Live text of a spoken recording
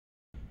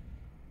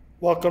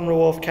Welcome to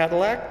Wolfe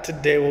Cadillac.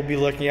 Today we'll be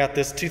looking at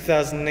this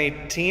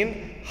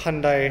 2018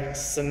 Hyundai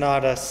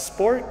Sonata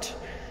Sport.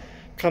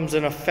 Comes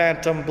in a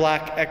phantom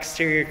black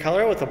exterior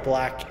color with a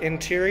black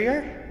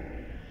interior.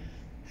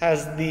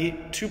 Has the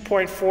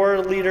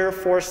 2.4 liter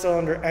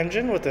 4-cylinder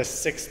engine with a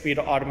 6-speed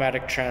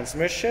automatic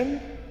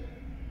transmission.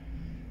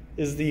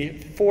 Is the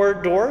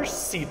 4-door,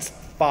 seats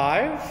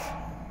 5.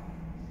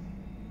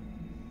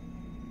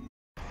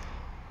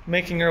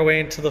 Making our way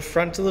into the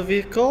front of the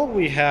vehicle,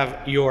 we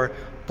have your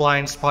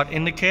blind spot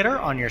indicator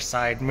on your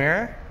side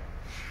mirror.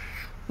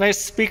 Nice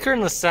speaker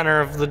in the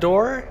center of the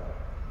door.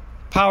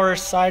 Power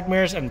side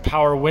mirrors and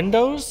power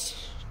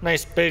windows.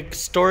 Nice big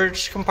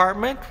storage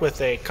compartment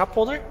with a cup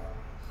holder.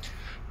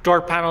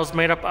 Door panel is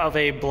made up of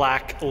a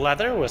black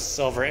leather with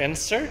silver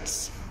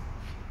inserts.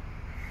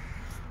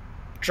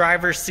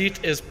 Driver's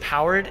seat is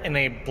powered in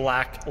a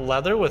black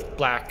leather with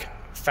black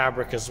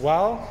fabric as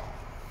well.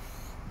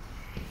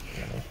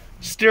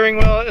 Steering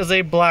wheel is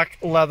a black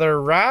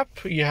leather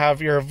wrap. You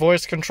have your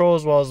voice control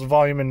as well as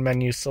volume and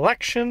menu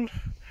selection.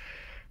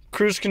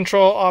 Cruise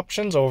control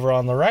options over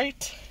on the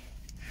right.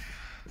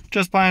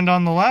 Just behind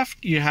on the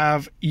left, you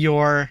have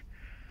your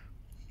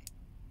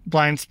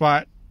blind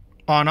spot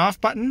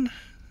on-off button,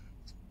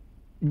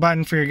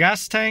 button for your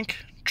gas tank,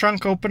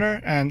 trunk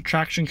opener, and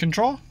traction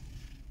control.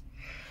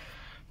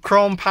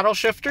 Chrome paddle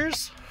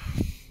shifters.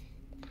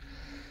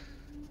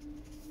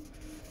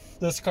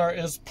 This car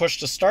is push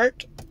to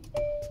start.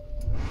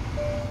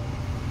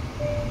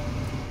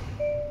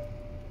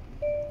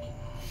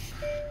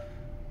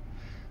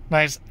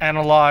 Nice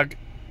analog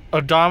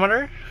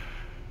odometer.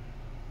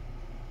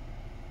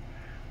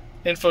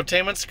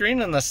 Infotainment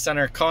screen in the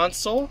center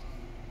console.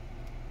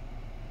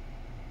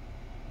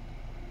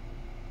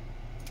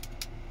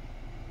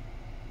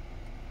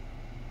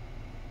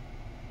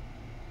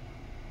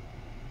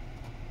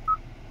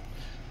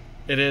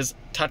 It is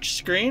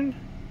touchscreen.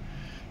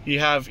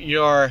 You have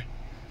your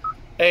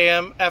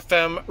AM,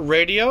 FM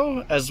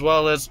radio as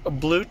well as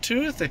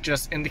Bluetooth. It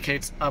just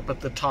indicates up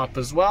at the top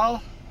as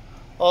well.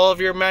 All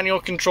of your manual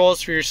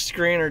controls for your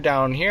screen are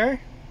down here.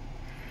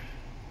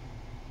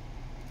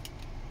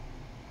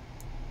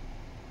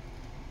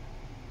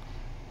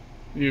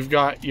 You've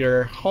got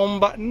your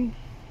home button,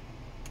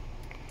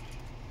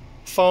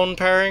 phone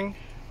pairing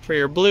for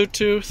your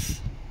Bluetooth,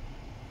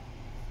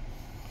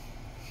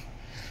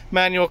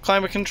 manual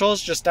climate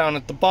controls just down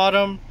at the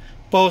bottom.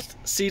 Both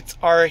seats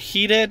are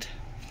heated.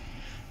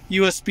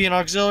 USB and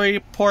auxiliary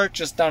port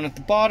just down at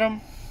the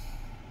bottom.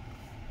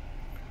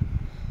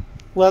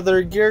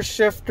 Leather gear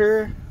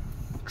shifter,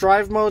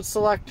 drive mode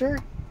selector.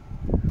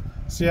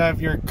 So you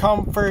have your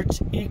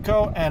comfort,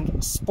 eco,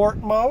 and sport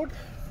mode.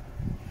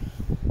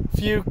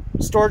 Few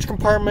storage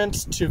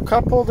compartments, 2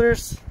 cup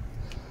holders.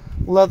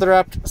 Leather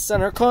wrapped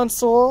center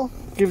console.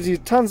 Gives you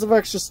tons of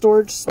extra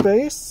storage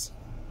space.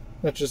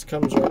 That just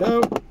comes right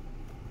out.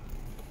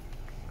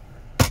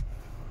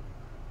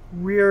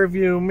 Rear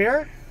view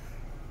mirror.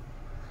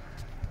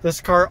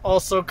 This car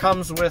also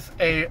comes with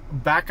a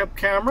backup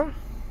camera.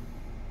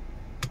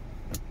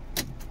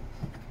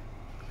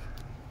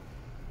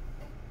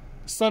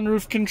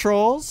 Sunroof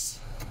controls,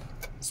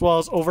 as well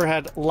as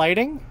overhead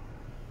lighting,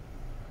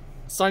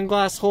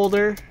 sunglass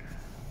holder,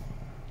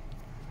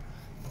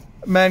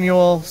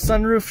 manual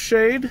sunroof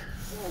shade.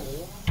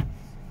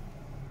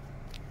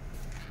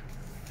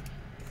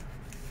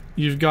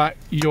 You've got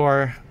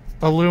your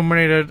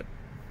illuminated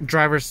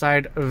driver's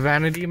side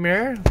vanity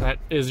mirror. That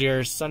is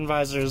your sun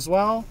visor as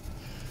well.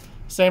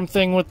 Same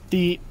thing with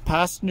the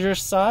passenger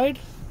side.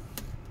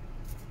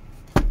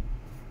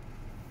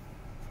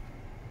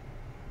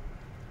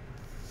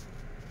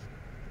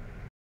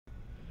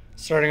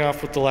 Starting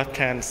off with the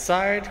left-hand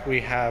side,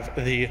 we have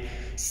the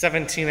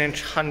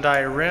 17-inch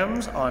Hyundai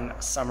rims on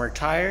summer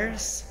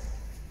tires.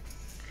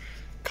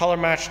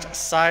 Color-matched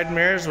side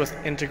mirrors with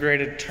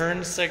integrated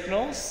turn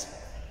signals.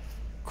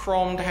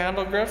 Chromed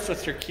handle grips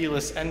with your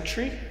keyless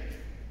entry.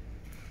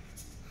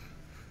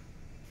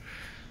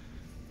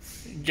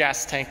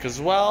 Gas tank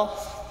as well.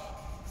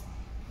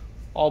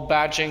 All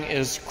badging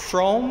is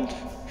chromed.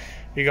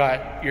 You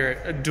got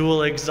your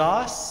dual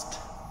exhaust.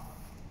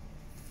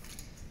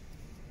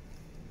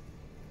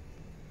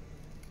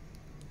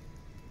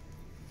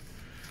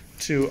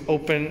 To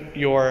open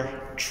your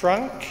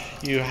trunk,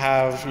 you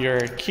have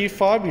your key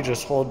fob. You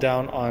just hold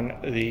down on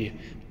the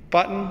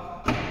button.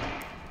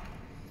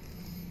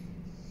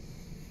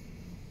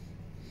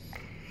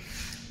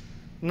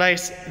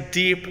 Nice,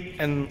 deep,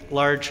 and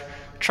large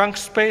trunk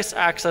space.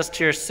 Access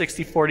to your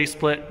 60/40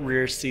 split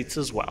rear seats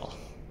as well.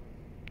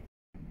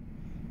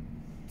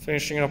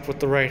 Finishing up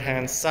with the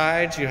right-hand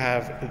side, you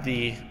have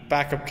the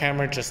backup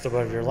camera just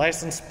above your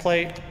license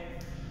plate.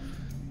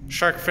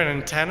 Shark fin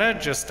antenna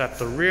just at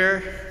the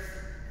rear.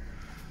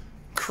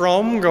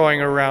 Chrome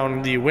going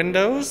around the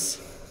windows.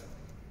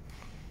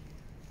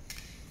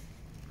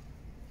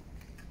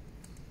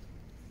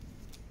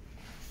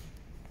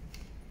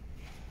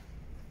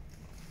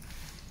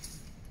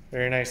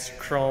 Very nice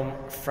chrome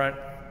front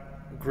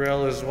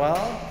grille as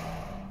well.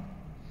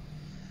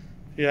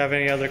 you have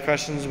any other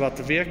questions about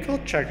the vehicle,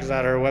 check us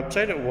out at our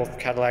website at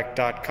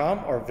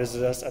wolfecadillac.com or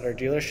visit us at our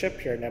dealership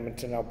here in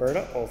Edmonton,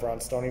 Alberta, over on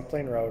Stony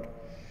Plain Rd.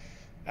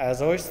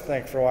 As always,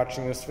 thanks for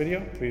watching this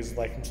video. Please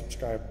like and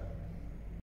subscribe.